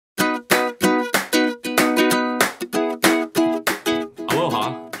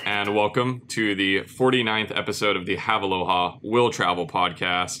and welcome to the 49th episode of the Have Aloha Will Travel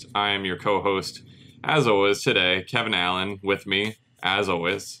podcast. I am your co-host, as always, today, Kevin Allen, with me, as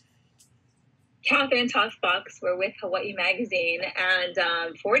always. Catherine Toss Fox. We're with Hawaii Magazine, and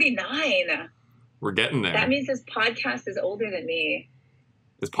 49. We're getting there. That means this podcast is older than me.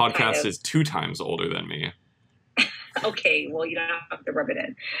 This podcast is 2 times older than me. Okay, well, you don't have to rub it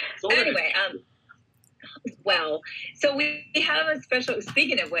in. Anyway, well, so we have a special,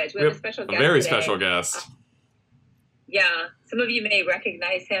 speaking of which, we have a special guest. A very today. Special guest. Yeah, some of you may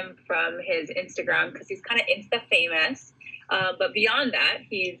recognize him from his Instagram because he's kind of Insta famous. But beyond that,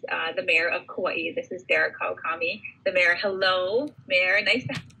 he's the mayor of Kauaʻi. This is Derek Kawakami, the mayor. Hello, Mayor. Nice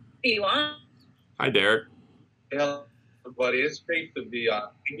to have you on. Hi, Derek. Hello, everybody. It's great to be on.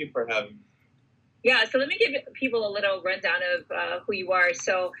 Thank you for having me. Yeah, so let me give people a little rundown of who you are.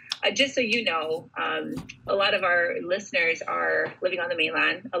 So just so you know, a lot of our listeners are living on the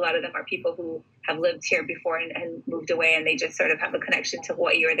mainland. A lot of them are people who have lived here before and moved away, and they just sort of have a connection to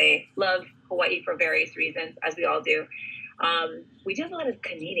Hawaii, or they love Hawaii for various reasons, as we all do. We do have a lot of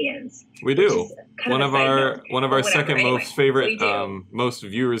Canadians. We do. One of our second anyway, most favorite, most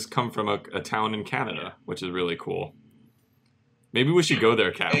viewers come from a town in Canada, which is really cool. Maybe we should go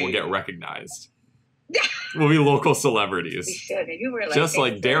there, Kat. We'll get recognized. We'll be local celebrities. We should. Maybe we're just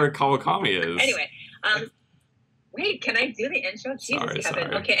like Derek Kawakami is. Anyway, wait, can I do the intro? Jesus,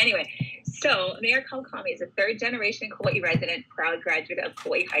 Kevin. Okay, anyway. So, Mayor Kawakami is a third-generation Kauaʻi resident, proud graduate of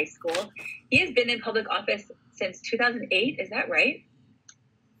Kauaʻi High School. He has been in public office since 2008. Is that right?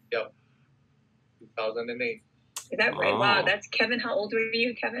 Yep. 2008. Is that right? Wow, that's Kevin. How old were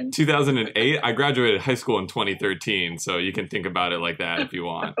you, Kevin? 2008. I graduated high school in 2013, so you can think about it like that if you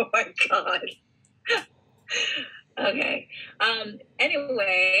want. Oh my God. Okay.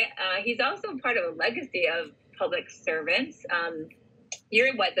 Anyway, he's also part of a legacy of public servants.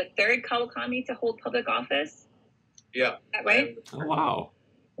 You're the third Kawakami to hold public office? Yeah. Is that right? Oh, wow.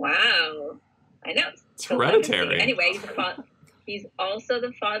 Wow. I know. It's hereditary. Anyway, he's also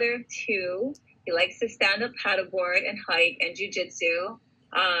the father of 2. He likes to stand up paddleboard and hike and jujitsu,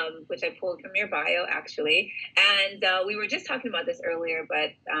 which I pulled from your bio, actually. And we were just talking about this earlier,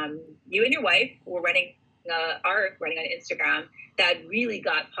 but you and your wife were are running on Instagram that really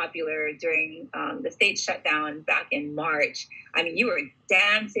got popular during the state shutdown back in March. I mean, you were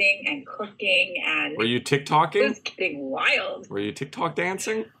dancing and cooking and... Were you TikToking? It was getting wild. Were you TikTok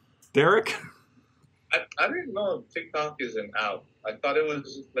dancing, Derek? I didn't know TikTok is an app. I thought it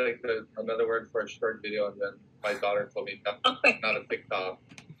was just like another word for a short video, and then my daughter told me that's not a TikTok.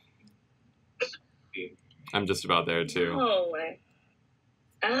 I'm just about there too. Oh.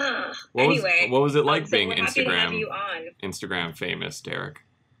 What anyway, was it like being we're happy to have you on. Instagram famous, Derek?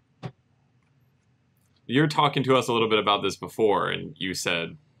 You were talking to us a little bit about this before, and you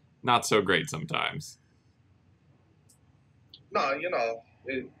said not so great sometimes. No,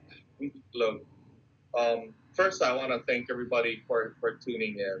 look. First, I want to thank everybody for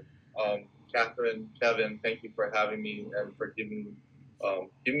tuning in. Catherine, Kevin, thank you for having me and for giving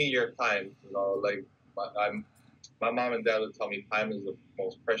me your time. My mom and dad would tell me time is the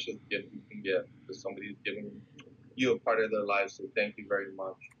most precious gift you can get, because somebody's giving you a part of their lives. So thank you very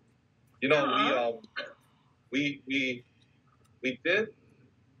much. We did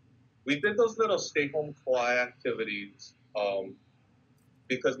those little stay-home Kauaʻi activities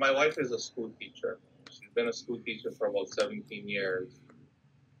because my wife is a school teacher. She's been a school teacher for about 17 years.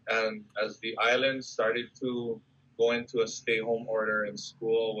 And as the island started to go into a stay-home order and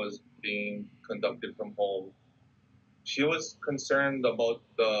school was being conducted from home, she was concerned about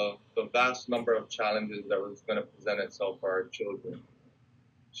the vast number of challenges that was going to present itself for our children.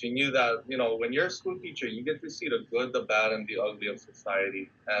 She knew that, when you're a school teacher, you get to see the good, the bad, and the ugly of society.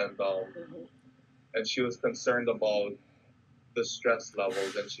 And she was concerned about the stress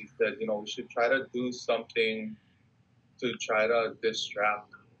levels. And she said, we should try to do something to try to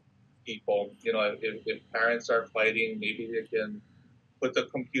distract people. If parents are fighting, maybe they can put the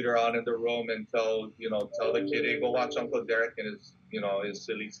computer on in the room and tell the kid, hey, go watch Uncle Derek and his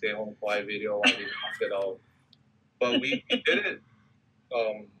silly stay-home Kauaʻi video while they talk it out. But we did it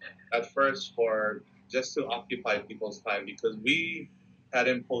at first for just to occupy people's time, because we had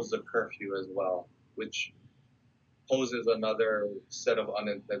imposed a curfew as well, which poses another set of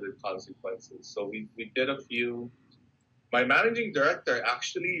unintended consequences. So we did a few. My managing director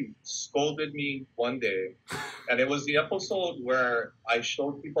actually scolded me one day, and it was the episode where I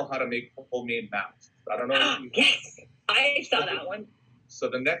showed people how to make homemade masks. I don't know. Yes, I saw that one. So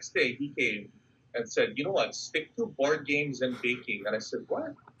the next day he came and said, you know what, stick to board games and baking. And I said,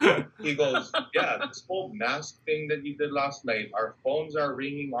 what? He goes, yeah, this whole mask thing that you did last night, our phones are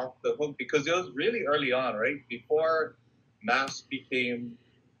ringing off the hook, because it was really early on, right? Before masks became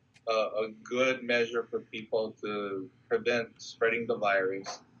a good measure for people to prevent spreading the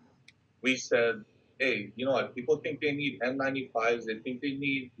virus. We said, hey, you know what? People think they need N95s. They think they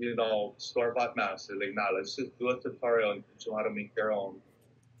need, store-bought masks. They're like, nah, let's just do a tutorial and teach them how to make their own.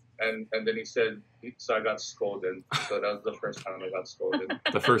 And then he said, so I got scolded. So that was the first time I got scolded.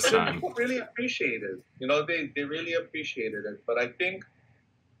 The first time. People really appreciated it. They really appreciated it. But I think,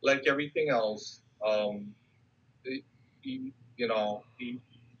 like everything else,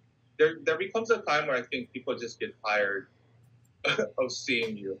 there becomes a time where I think people just get tired of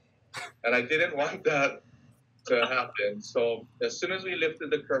seeing you. And I didn't want that to happen. So as soon as we lifted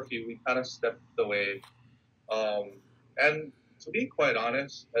the curfew, we kind of stepped away. And to be quite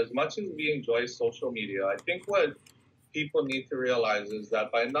honest, as much as we enjoy social media, I think what people need to realize is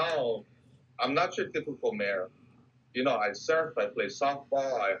that by now, I'm not your typical mayor. I surf, I play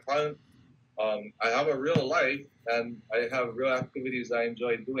softball, I hunt, I have a real life, and I have real activities I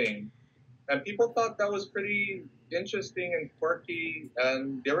enjoy doing. And people thought that was pretty interesting and quirky,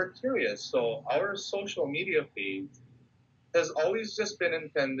 and they were curious. So our social media feed has always just been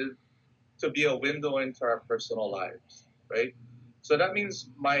intended to be a window into our personal lives, right? So that means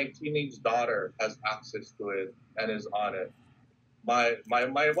my teenage daughter has access to it and is on it.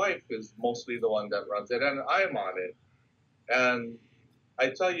 My wife is mostly the one that runs it, and I'm on it. And I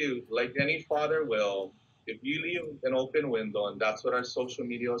tell you, like any father will, if you leave an open window, and that's what our social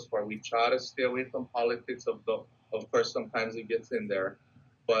media is for, we try to stay away from politics. Of course, sometimes it gets in there,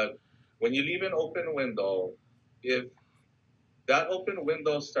 but when you leave an open window, if that open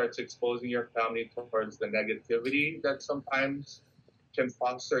window starts exposing your family towards the negativity that sometimes can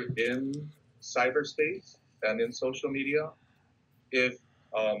foster in cyberspace and in social media, if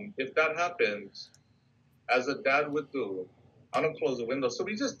that happens, as a dad would do, I don't close the window. So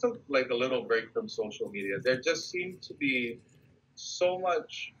we just took like a little break from social media. There just seemed to be so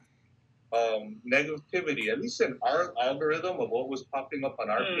much negativity, at least in our algorithm of what was popping up on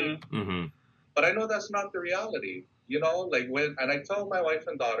our page. Mm-hmm. But I know that's not the reality. And I tell my wife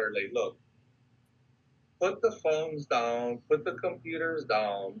and daughter, like, look, put the phones down, put the computers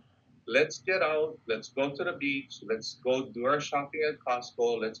down. Let's get out. Let's go to the beach. Let's go do our shopping at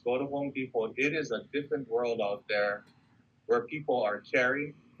Costco. Let's go to Home Depot. It is a different world out there where people are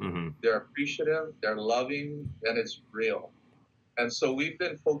caring, they're appreciative, they're loving, and it's real. And so we've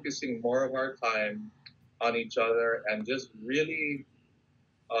been focusing more of our time on each other and just really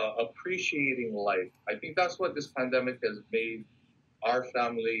appreciating life. I think that's what this pandemic has made our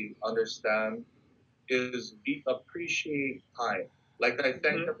family understand, is we appreciate time. Like I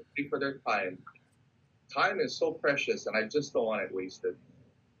thank everybody for their time. Time is so precious, and I just don't want it wasted.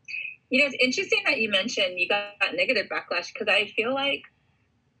 It's interesting that you mentioned you got negative backlash, because I feel like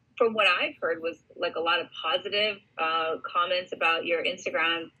from what I've heard was like a lot of positive comments about your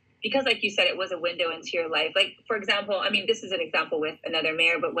Instagram, because like you said, it was a window into your life. Like, for example, I mean, this is an example with another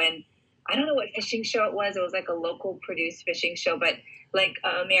mayor, but when, I don't know what fishing show it was like a local produced fishing show, but like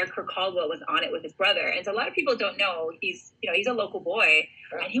Mayor Kirk Caldwell was on it with his brother. And so a lot of people don't know he's a local boy,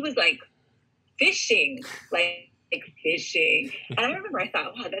 and he was like fishing, like fishing. And I remember I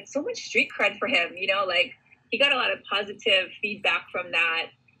thought, wow, that's so much street cred for him. Like he got a lot of positive feedback from that.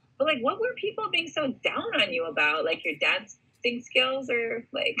 But like, what were people being so down on you about? Like your dancing skills, or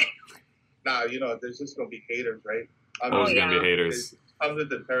like? Nah, there's just gonna be haters, right? Always gonna be haters. It comes with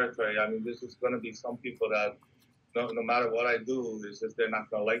the territory. I mean, there's just gonna be some people that no matter what I do, it's just they're not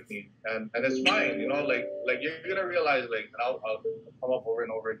gonna like me, and it's fine. Like you're gonna realize, like, and I'll come up over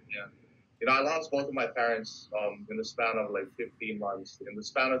and over again. I lost both of my parents in the span of like 15 months. In the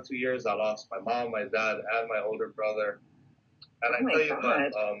span of 2 years, I lost my mom, my dad, and my older brother. And I tell you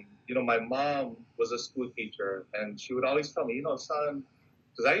what, my mom was a school teacher, and she would always tell me, son,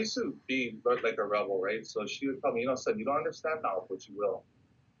 because I used to be like a rebel, right? So she would tell me, son, you don't understand now, but you will.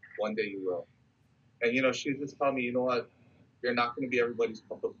 One day you will. And, she would just tell me, you know what, you're not going to be everybody's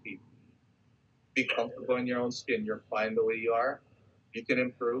cup of tea. Be comfortable in your own skin. You're fine the way you are. You can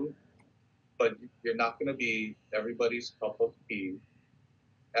improve, but you're not going to be everybody's cup of tea.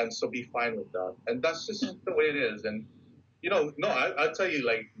 And so be fine with that. And that's just the way it is. And, I'll tell you,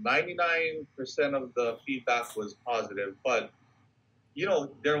 like 99% of the feedback was positive. But,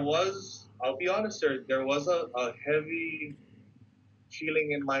 I'll be honest, there was a heavy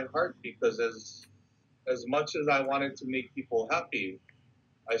feeling in my heart, because as much as I wanted to make people happy,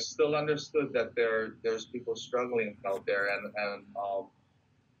 I still understood that there's people struggling out there,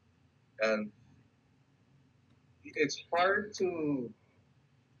 and it's hard to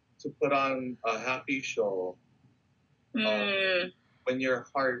to put on a happy show when your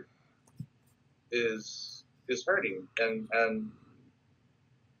heart is hurting, and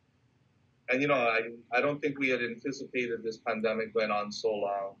you know, I don't think we had anticipated this pandemic going on so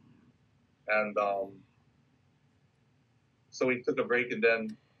long, and so we took a break, and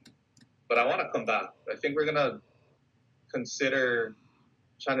then, but I want to come back. I think we're gonna consider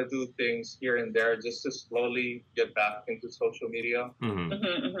trying to do things here and there just to slowly get back into social media.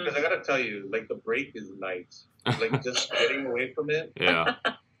 Because I gotta tell you, like, the break is nice. Like, just getting away from it. Yeah.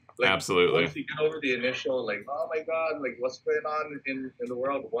 Like, Absolutely. once you get over the initial, like, oh my God, like, what's going on in the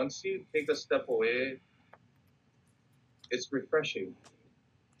world? Once you take a step away, it's refreshing.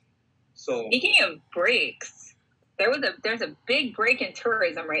 So, speaking of breaks, there's a big break in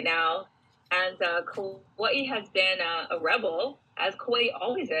tourism right now, and Kauaʻi has been a rebel, as Kauaʻi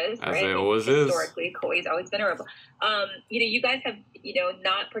always is. As right? it always is. Historically, Kauaʻi's always been a rebel. You know, you guys have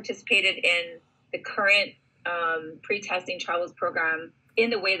not participated in the current pre-testing travels program in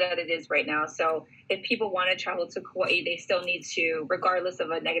the way that it is right now. So if people want to travel to Kauaʻi, they still need to, regardless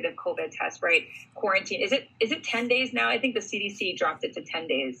of a negative COVID test, right? Quarantine. Is it 10 days now? I think the CDC dropped it to 10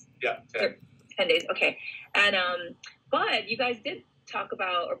 days. Yeah, 10. 10 days. Okay. And but you guys did talk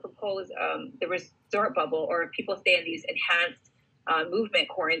about or propose the resort bubble, or people stay in these enhanced movement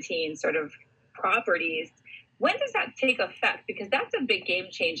quarantine sort of properties. When does that take effect? Because that's a big game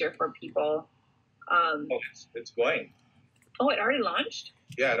changer for people. It's going. Oh, it already launched?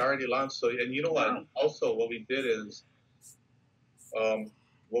 Yeah, it already launched. So, and you know what? Wow. Also, what we did is,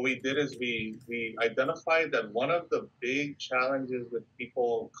 we identified that one of the big challenges with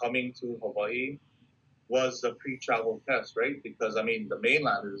people coming to Hawaii was the pre-travel test, right? Because I mean, the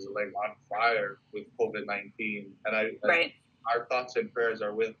mainland is like on fire with COVID-19, and Right. our thoughts and prayers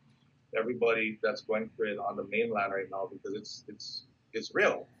are with everybody that's going through it on the mainland right now, because it's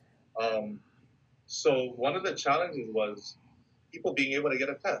real. So one of the challenges was people being able to get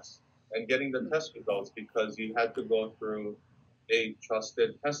a test and getting the test results, because you had to go through a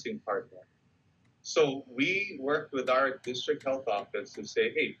trusted testing partner. So we worked with our district health office to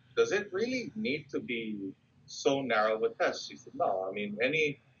say, hey, does it really need to be so narrow of a test? She said, no. I mean,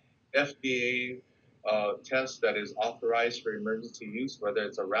 any FDA test that is authorized for emergency use, whether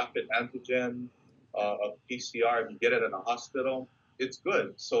it's a rapid antigen, a PCR, if you get it in a hospital, it's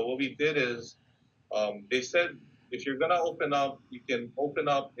good. So what we did is, they said, if you're going to open up, you can open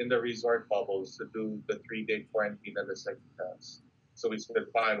up in the resort bubbles to do the 3-day quarantine and the second test. So we said,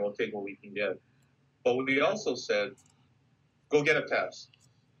 fine, we'll take what we can get. But we also said, go get a test.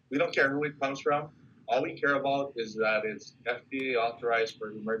 We don't care who it comes from. All we care about is that it's FDA authorized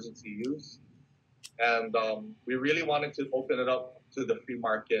for emergency use. And we really wanted to open it up to the free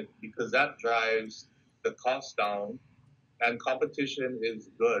market, because that drives the cost down, and competition is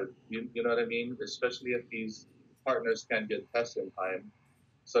good. You know what I mean? Especially if these partners can get tests in time.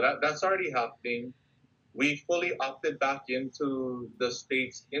 So that's already happening. We fully opted back into the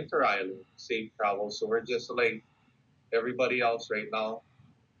state's inter-island safe travel. So we're just like everybody else right now.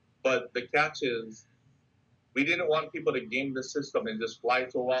 But the catch is, we didn't want people to game the system and just fly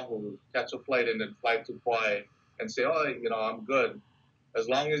to Oahu, catch a flight, and then fly to Kauai and say, oh, I'm good. As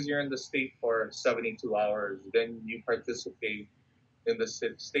long as you're in the state for 72 hours, then you participate in the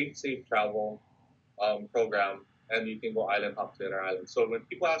state safe travel program, and you can go island hop to inter-island. So when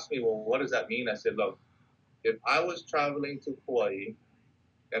people ask me, well, what does that mean? I said, look, if I was traveling to Kauai,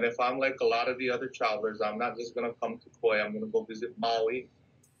 and if I'm like a lot of the other travelers, I'm not just going to come to Kauai. I'm going to go visit Maui,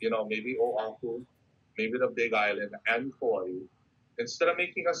 maybe Oahu, maybe the Big Island, and Kauai. Instead of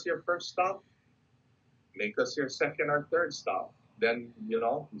making us your first stop, make us your second or third stop. Then, you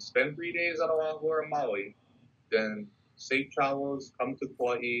spend 3 days on Oahu or Maui, then safe travels, come to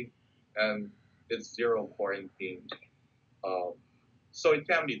Kauai, and it's zero quarantine. So it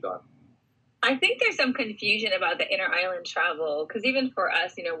can be done. I think there's some confusion about the inter-island travel, because even for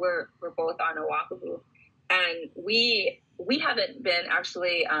us, we're both on Oahu, and we haven't been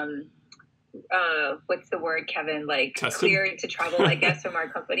actually what's the word, Kevin? Like tested? Cleared to travel, I guess, from our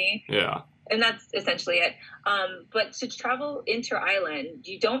company. Yeah. And that's essentially it. But to travel inter-island,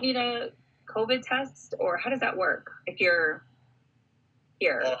 you don't need a COVID test, or how does that work if you're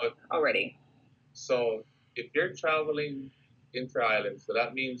here already? So if you're traveling inter-island, so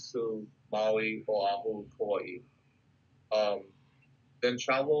that means to Maui, Oahu, Kauai, then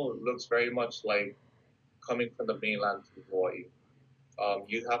travel looks very much like coming from the mainland to Hawaii.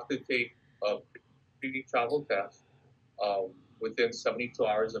 You have to take a pre-travel test within 72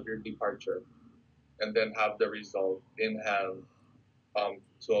 hours of your departure, and then have the result in hand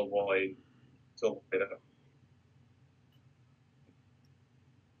to avoid it.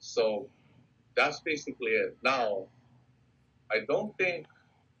 So that's basically it. Now, I don't think.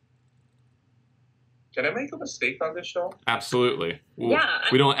 Can I make a mistake on this show? Absolutely. Yeah.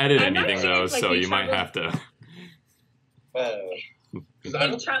 We don't edit I'm not anything sure though, if, like, so we you might traveled- have to. Because I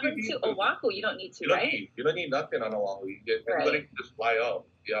And don't traveling think you to need to. Oahu, you don't need to, You don't right? need. You don't need nothing on Oahu. Right. Anybody can just fly out.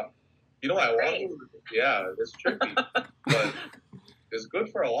 Yeah. You know, Oahu. Right. Yeah, it's tricky, but it's good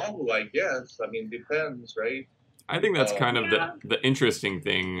for Oahu, I guess. I mean, depends, right? I think that's kind of Yeah. the interesting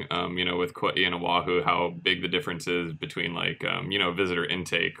thing, you know, with Kauaʻi and Oahu, how big the difference is between, like, you know, visitor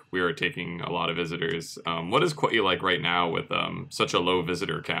intake. We are taking a lot of visitors. What is Kauaʻi like right now with such a low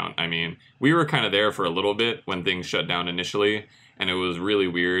visitor count? I mean, we were kind of there for a little bit when things shut down initially, and it was really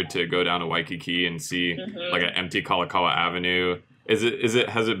weird to go down to Waikiki and see like an empty Kalakaua Avenue. Has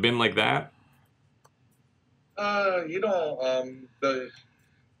it been like that? You know,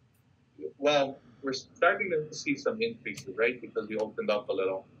 we're starting to see some increases, right? Because we opened up a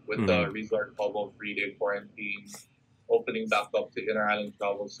little with the resort bubble, 3-day quarantine, opening back up to inter-island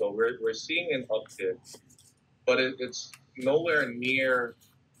travel. So we're seeing an uptick, but it's nowhere near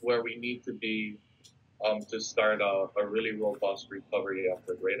where we need to be to start a really robust recovery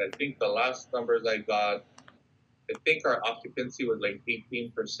effort, right? I think the last numbers I got, I think our occupancy was like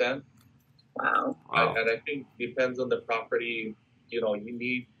 18%. Wow. And I think depends on the property. You know, you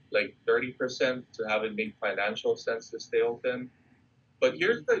need like 30% to have it make financial sense to stay open. But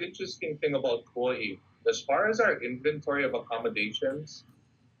here's the interesting thing about Kauaʻi. As far as our inventory of accommodations,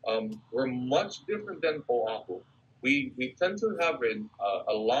 we're much different than Oahu. We tend to have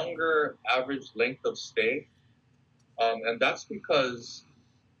a longer average length of stay, and that's because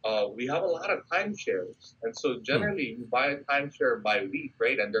we have a lot of timeshares. And so generally you buy a timeshare by week,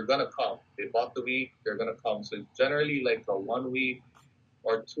 right? And they're going to come. They bought the week, they're going to come. So it's generally like a 1 week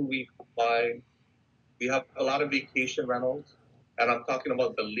or 2 week buy. We have a lot of vacation rentals. And I'm talking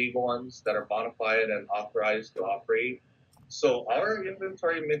about the legal ones that are bona fide and authorized to operate. So our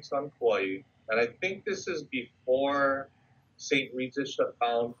inventory mix on Kauai, and I think this is before St. Regis shut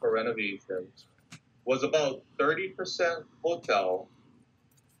down for renovations, was about 30% hotel,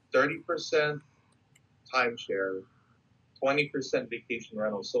 30% timeshare, 20% vacation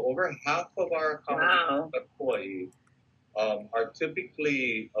rental. So over half of our accommodations at Kauai are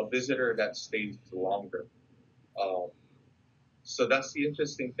typically a visitor that stays longer. So that's the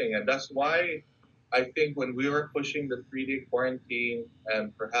interesting thing. And that's why I think when we were pushing the 3-day quarantine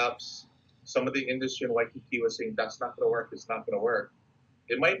and perhaps some of the industry in Waikiki was saying, that's not going to work, it's not going to work.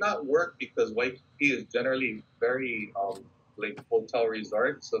 It might not work because Waikiki is generally very like hotel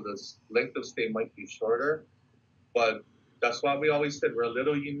resort, so the length of stay might be shorter. But that's why we always said we're a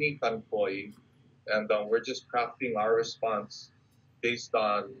little unique on Kauai, and we're just crafting our response based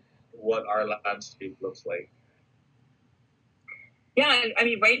on what our landscape looks like. Yeah, I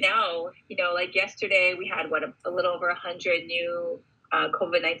mean, right now, you know, like yesterday, we had a little over 100 new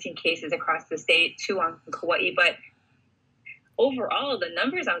COVID-19 cases across the state, 2 on Kauai, but overall, the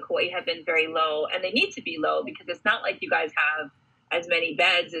numbers on Kauai have been very low, and they need to be low because it's not like you guys have as many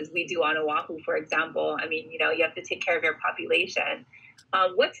beds as we do on Oahu, for example. I mean, you know, you have to take care of your population.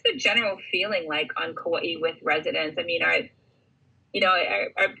 What's the general feeling like on Kauai with residents? I mean, are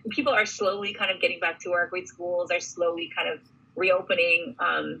people are slowly kind of getting back to work? Schools are slowly kind of reopening.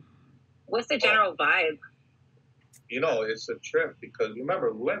 What's the general vibe? You know, it's a trip because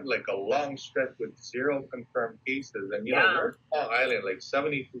remember, we went like a long stretch with 0 confirmed cases. And, you know, we're a small island, like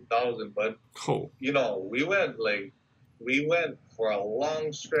 72,000. But, you know, we went for a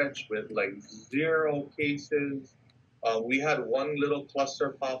long stretch with like 0 cases. We had one little cluster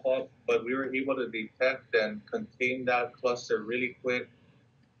pop up, but we were able to detect and contain that cluster really quick.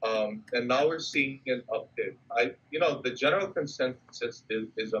 And now we're seeing an uptick. You know, the general consensus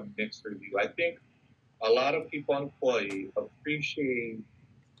is a mixed review. I think a lot of people on Kauai appreciate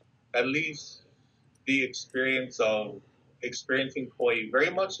at least the experience of experiencing Kauai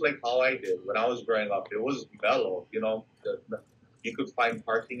very much like how I did when I was growing up. It was mellow, you know. You could find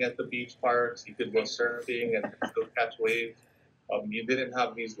parking at the beach parks. You could go surfing and still catch waves. You didn't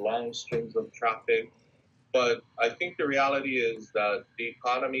have these long strings of traffic. But I think the reality is that the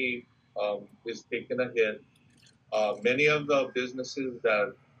economy is taking a hit. Many of the businesses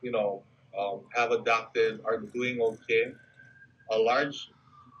that, you know, have adapted are doing okay. A large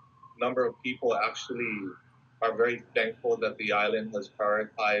number of people actually are very thankful that the island has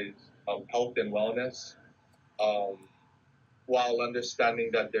prioritized health and wellness while understanding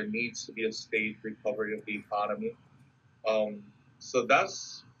that there needs to be a staged recovery of the economy. So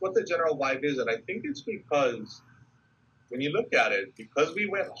that's what the general vibe is. And I think it's because when you look at it, because we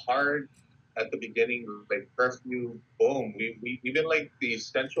went hard at the beginning, like curfew, boom. We even like the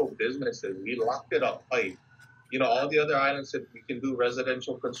essential businesses, we locked it up tight. You know, all the other islands said we can do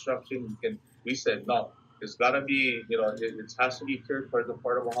residential construction. We said no. It's got to be, you know, it has to be geared towards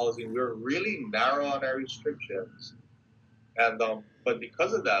affordable housing. We were really narrow on our restrictions, and but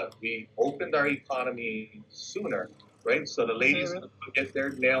because of that, we opened our economy sooner, right? So the ladies can get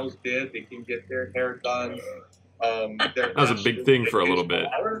their nails did, they can get their hair done. That was a big thing for a little bit.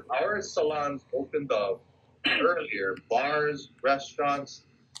 Our salons opened up earlier. Bars, restaurants,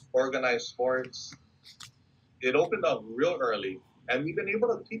 organized sports. It opened up real early, and we've been able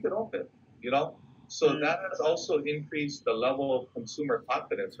to keep it open. You know, so that has also increased the level of consumer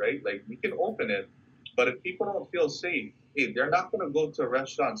confidence, right? Like we can open it, but if people don't feel safe, hey, they're not going to go to a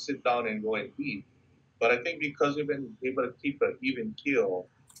restaurant, sit down, and go and eat. But I think because we've been able to keep an even keel,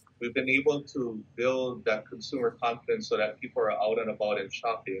 we've been able to build that consumer confidence so that people are out and about and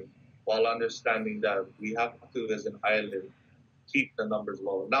shopping while understanding that we have to, as an island, keep the numbers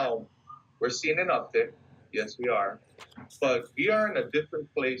low. Now, we're seeing an uptick. Yes, we are. But we are in a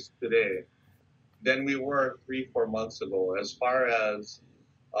different place today than we were 3-4 months ago as far as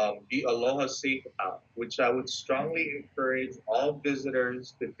the Aloha Safe app, which I would strongly encourage all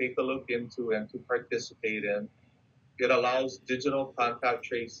visitors to take a look into and to participate in. It allows digital contact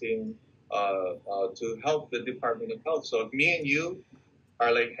tracing to help the Department of Health. So if me and you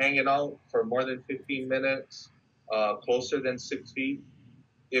are like hanging out for more than 15 minutes, closer than 6 feet,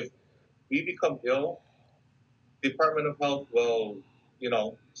 if we become ill, Department of Health will, you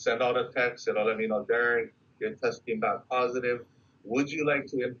know, send out a text. It'll let me know, Derek, your test came back positive. Would you like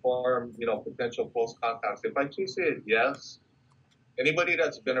to inform, you know, potential close contacts? If I choose it, yes. Anybody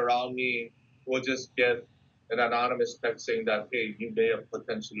that's been around me will just get an anonymous text saying that, hey, you may have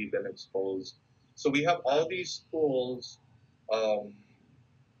potentially been exposed. So we have all these tools to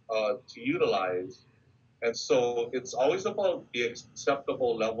utilize. And so it's always about the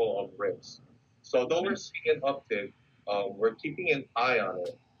acceptable level of risk. So although we're seeing an uptick, we're keeping an eye on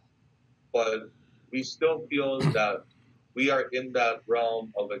it, but we still feel that we are in that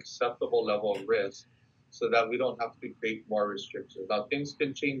realm of acceptable level of risk so that we don't have to create more restrictions. Now, things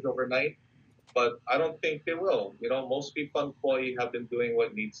can change overnight, but I don't think they will. You know, most people on Kauaʻi have been doing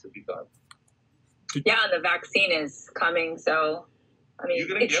what needs to be done. Yeah, the vaccine is coming, so, I mean,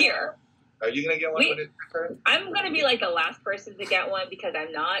 it's here. Are you going to get one when it's returned? I'm going to be like the last person to get one because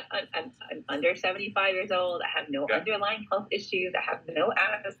I'm under 75 years old. I have no underlying health issues. I have no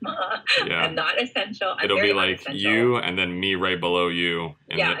asthma. Yeah. I'm not essential. It'll be like you and then me right below you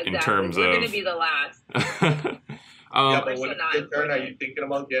in terms We're of... going to be the last. But when it's your turn, are you thinking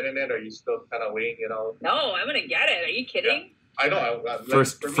about getting it? Or are you still kind of waiting it out? No, I'm going to get it. Are you kidding? Yeah. I know.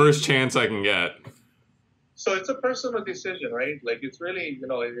 First chance I can get. So it's a personal decision, right? Like it's really, you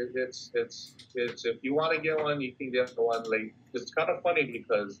know, it's if you want to get one, you can get the one. Like it's kind of funny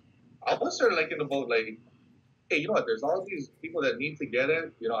because I was sort of like in the boat, like, hey, you know what? There's all these people that need to get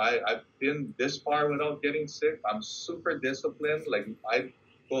it. You know, I've been this far without getting sick. I'm super disciplined. Like I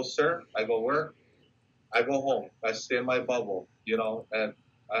go surf, I go work, I go home, I stay in my bubble, you know, and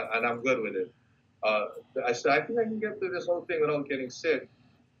I'm good with it. I said I think I can get through this whole thing without getting sick.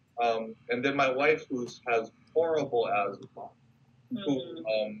 And then my wife, who has horrible asthma,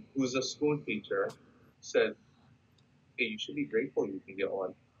 who's a school teacher, said, "Hey, you should be grateful you can get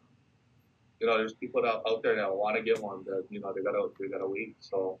one. You know, there's people out there that want to get one that you know they gotta wait."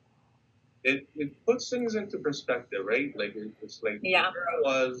 So it puts things into perspective, right? Like it's like here I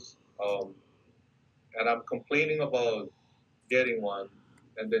was, and I'm complaining about getting one,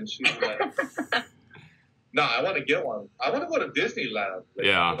 and then she's like. No, I want to get one. I want to go to Disneyland. Like,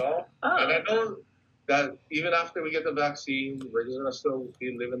 you know? And I know that even after we get the vaccine, we're just going to still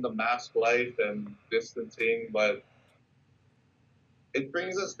be living the mask life and distancing, but it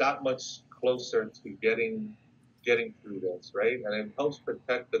brings us that much closer to getting through this, right? And it helps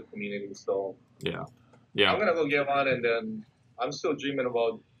protect the community. So I'm going to go get one, and then I'm still dreaming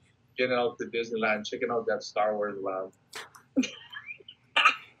about getting out to Disneyland, checking out that Star Wars land.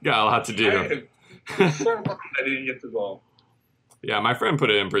 Got a lot to do. I didn't get to go. Yeah, my friend put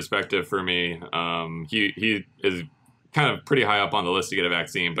it in perspective for me. He is kind of pretty high up on the list to get a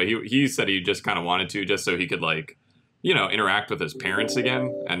vaccine, but he said he just kind of wanted to just so he could like, you know, interact with his parents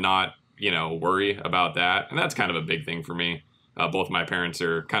again and not, you know, worry about that. And that's kind of a big thing for me. Both my parents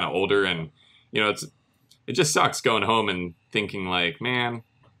are kind of older, and you know, it just sucks going home and thinking like, man,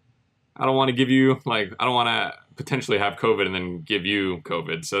 I don't want to give you like I don't want to potentially have COVID and then give you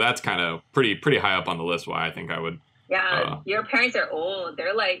COVID. So that's kind of pretty high up on the list why I think I would. Yeah, your parents are old.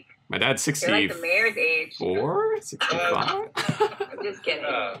 They're like My dad's You're like the mayor's age. 64, 65. I'm just kidding.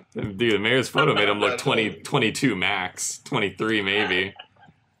 Dude, the mayor's photo made him look 22 max, 23 maybe.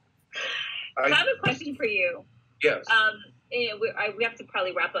 I have a question for you. Yes. We have to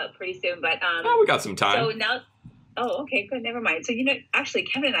probably wrap up pretty soon, but Oh, we got some time. So now, okay, good, never mind. So actually,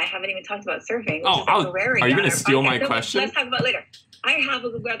 Kevin and I haven't even talked about surfing. Which Oh, is like a rarity are you on going to our steal podcast. my No, question? Let's talk about it later. I have a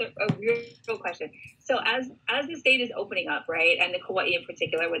real question. So as the state is opening up, right, and the Kauaʻi in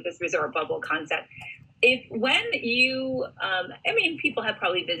particular with this resort bubble concept, when you, people have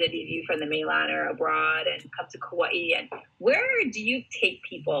probably visited you from the mainland or abroad and come to Kauaʻi, and where do you take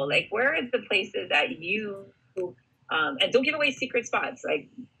people? Like, where are the places that you, and don't give away secret spots, like,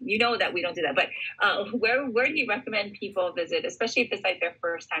 that we don't do that, but where do you recommend people visit, especially if it's like their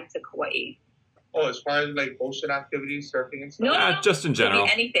first time to Kauaʻi? Oh, as far as like ocean activities, surfing and stuff? No, just in general.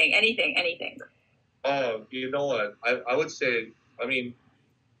 Anything. Oh, you know what? I would say,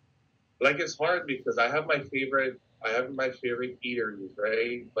 it's hard because I have my favorite eateries,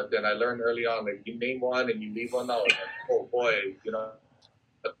 right? But then I learned early on, like, you name one and you leave one out. Like, oh boy,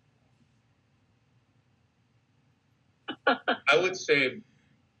 I would say,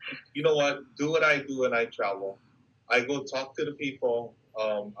 you know what? Do what I do when I travel. I go talk to the people.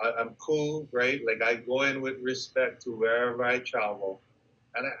 I'm cool, right? Like, I go in with respect to wherever I travel,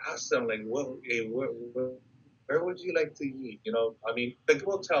 and I ask them, like, where would you like to eat? The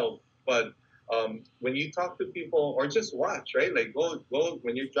hotel. But when you talk to people or just watch, right? Like, go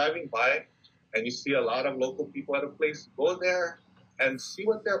when you're driving by, and you see a lot of local people at a place. Go there and see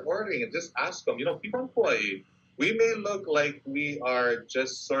what they're ordering, and just ask them. People in Hawaii, we may look like we are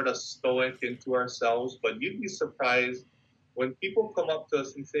just sort of stoic into ourselves, but you'd be surprised when people come up to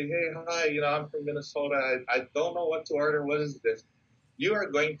us and say, hey, hi, I'm from Minnesota. I don't know what to order. What is this? You are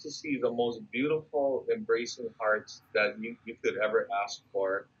going to see the most beautiful, embracing hearts that you could ever ask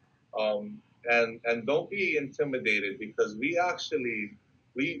for. And don't be intimidated, because we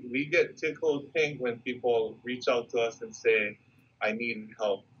get tickled pink when people reach out to us and say, I need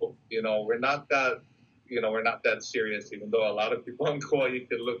help. We're not that serious, even though a lot of people in Kauai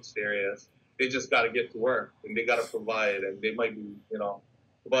can look serious. They just got to get to work, and they got to provide, and they might be,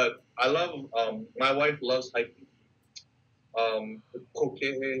 But I love, my wife loves hiking.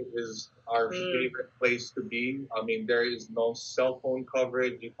 Kokehe is our favorite place to be. There is no cell phone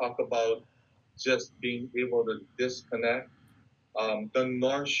coverage. You talk about just being able to disconnect. The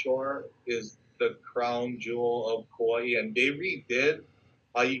North Shore is the crown jewel of Kauai, and they redid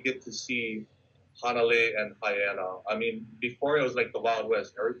how you get to see Hanalei and Haiena. Before it was like the Wild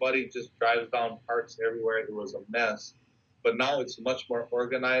West. Everybody just drives down parks everywhere. It was a mess. But now it's much more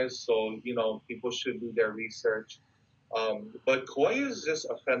organized, so, people should do their research. But Kauai is just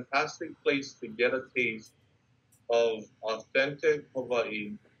a fantastic place to get a taste of authentic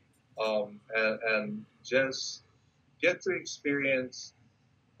Hawaii, and just get to experience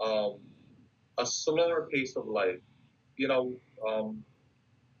a slower pace of life.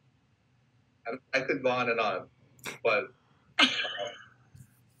 And I could go on, but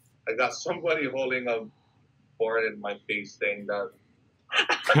I got somebody holding a board in my face saying that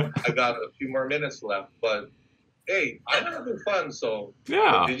I got a few more minutes left. But hey, I'm having fun. So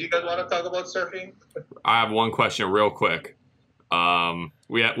yeah. Did you guys want to talk about surfing? I have one question real quick.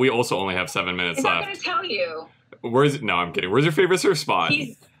 We also only have 7 minutes left. I'm going to tell you. No, I'm kidding. Where's your favorite surf spot?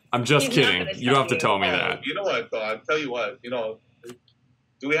 I'm just kidding. You don't have to tell me that. You know what, though? I'll tell you what.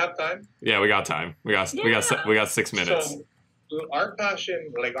 Do we have time? Yeah, we got time. We got 6 minutes. So our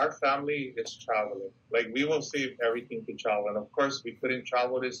passion, like our family, is traveling. Like, we will save everything to travel. And of course, we couldn't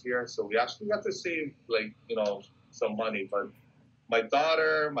travel this year, so we actually got to save, some money. But my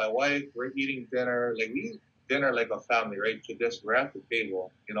daughter, my wife, we're eating dinner. Like, we eat dinner like a family, right? We're at the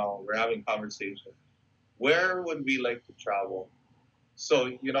table, we're having conversation. Where would we like to travel? So,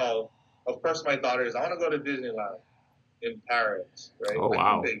 of course, my daughter is, I want to go to Disneyland in Paris, right? Oh,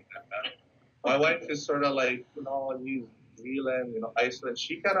 wow. My wife is sort of like, New Zealand, Iceland.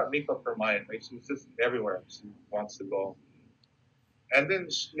 She cannot make up her mind, right? She's just everywhere she wants to go. And then,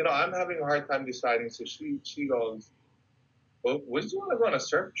 I'm having a hard time deciding. So she goes, well, would you want to go on a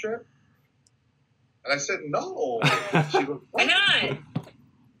surf trip? And I said, no. She goes, why not?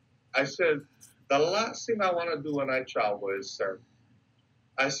 I said, the last thing I want to do when I travel is surf.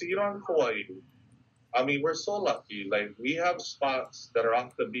 I said, in Hawaii, we're so lucky. Like, we have spots that are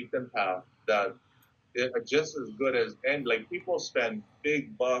off the beaten path that are just as good as, and like, people spend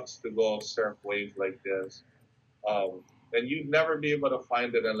big bucks to go surf waves like this. And you'd never be able to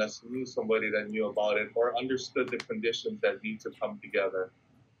find it unless you knew somebody that knew about it or understood the conditions that need to come together.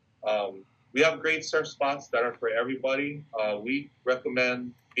 we have great surf spots that are for everybody. We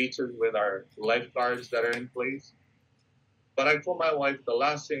recommend beaches with our lifeguards that are in place. But I told my wife the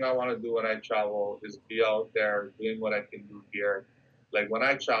last thing I want to do when I travel is be out there doing what I can do here. Like when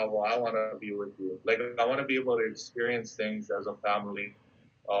I travel, I want to be with you. Like I want to be able to experience things as a family.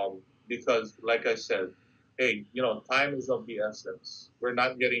 Because like I said, hey, time is of the essence. We're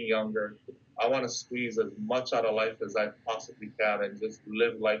not getting younger. I want to squeeze as much out of life as I possibly can and just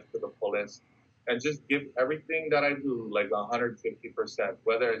live life to the fullest and just give everything that I do like 150%,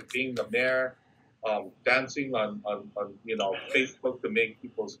 whether it's being the mayor, dancing on Facebook to make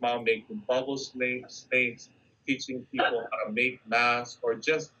people smile, making bubble snakes, teaching people how to make masks, or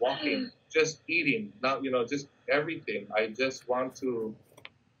just walking, just eating, not just everything. I just want to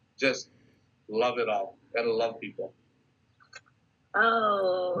just love it all and love people.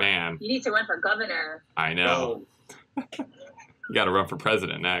 Oh, man, you need to run for governor. I know. No. You got to run for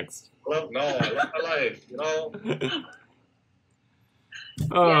president next. I love my life,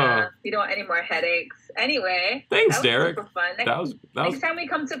 Yeah, you don't want any more headaches. Anyway, thanks, that was Derek. Super fun. Next time we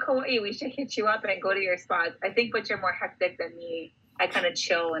come to Kauaʻi, we should hit you up and go to your spots. I think, but you're more hectic than me. I kind of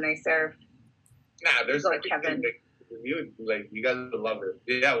chill when I surf. Nah, there's like Kevin. You guys would love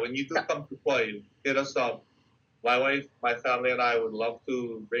it. Yeah, when you do come to Kauaʻi, hit us up. My wife, my family, and I would love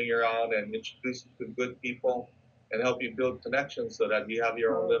to bring you around and introduce you to good people and help you build connections so that you have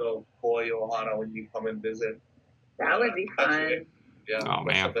your own little Kauaʻi ohana when you come and visit. That would be fun. Yeah. Oh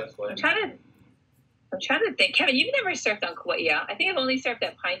man. I'm trying to think. Kevin, you've never surfed on Kauaʻi, yeah? I think I've only surfed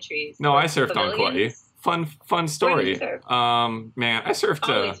at Pine Trees. No, I surfed on Kauaʻi. Fun story. Where did you surf? Man, I surfed.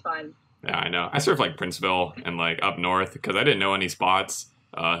 Always fun. Yeah, I know. I surfed like Princeville and like up north because I didn't know any spots.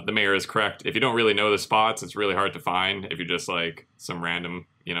 The mayor is correct. If you don't really know the spots, it's really hard to find if you're just like some random,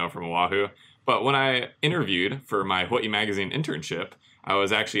 from Oahu. But when I interviewed for my Hawaii Magazine internship, I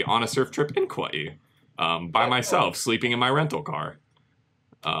was actually on a surf trip in Kauaʻi by myself, sleeping in my rental car.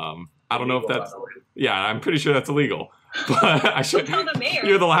 I don't know if that's... Yeah, I'm pretty sure that's illegal. But I should tell the mayor.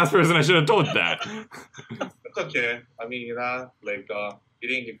 You're the last person I should have told that. It's okay. I mean, you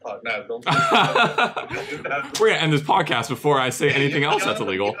didn't get caught. No, don't. We're gonna end this podcast before I say anything else that's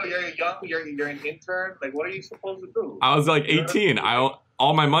illegal. You're young. You're an intern. Like, what are you supposed to do? I was like 18.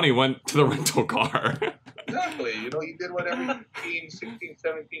 All my money went to the rental car. Exactly. You did what every 15, 16,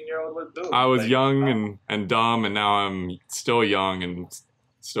 17-year-old would do. I was young and dumb, and now I'm still young and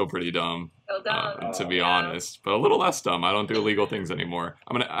still pretty dumb. Still dumb. To be honest, but a little less dumb. I don't do illegal things anymore.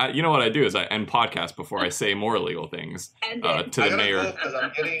 You know what I do is I end podcasts before I say more illegal things to the mayor. Because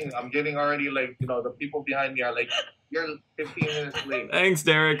I'm getting already the people behind me are like, you're 15 minutes late. Thanks,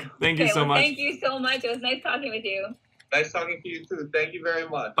 Derek. Thank you so much. Thank you so much. It was nice talking with you. Nice talking to you too. Thank you very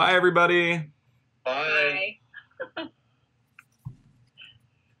much. Bye, everybody. Bye.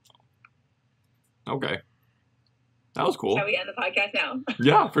 Okay. That was cool. Shall we end the podcast now?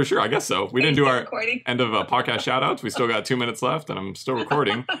 Yeah, for sure. I guess so. We didn't do our recording. End of podcast shout-outs. We still got 2 minutes left, and I'm still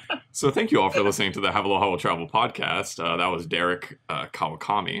recording. So thank you all for listening to the Have Aloha Will Travel podcast. That was Derek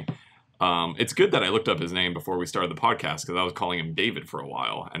Kawakami. It's good that I looked up his name before we started the podcast because I was calling him David for a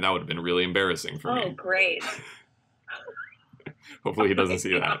while, and that would have been really embarrassing for me. Oh, great. Hopefully he doesn't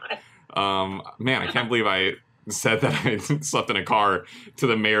see that. Man, I can't believe I said that I slept in a car to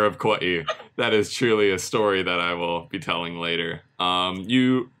the mayor of Kauaʻi. That is truly a story that I will be telling later.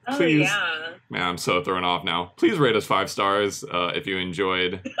 Please, man, I'm so thrown off now. Please rate us 5 stars if you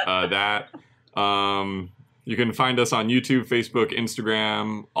enjoyed that. You can find us on YouTube, Facebook,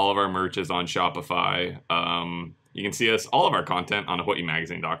 Instagram. All of our merch is on Shopify. You can see all of our content on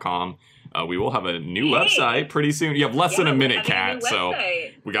HawaiiMagazine.com. We will have a new website pretty soon. You have less than a minute, Kat. So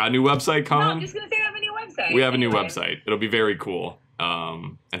we got a new website coming. No, I'm just going to say we have a new website. We have a new website. It'll be very cool.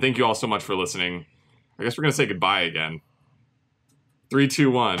 And thank you all so much for listening. I guess we're going to say goodbye again. 3,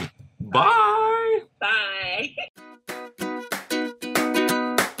 2, 1. Bye. Bye.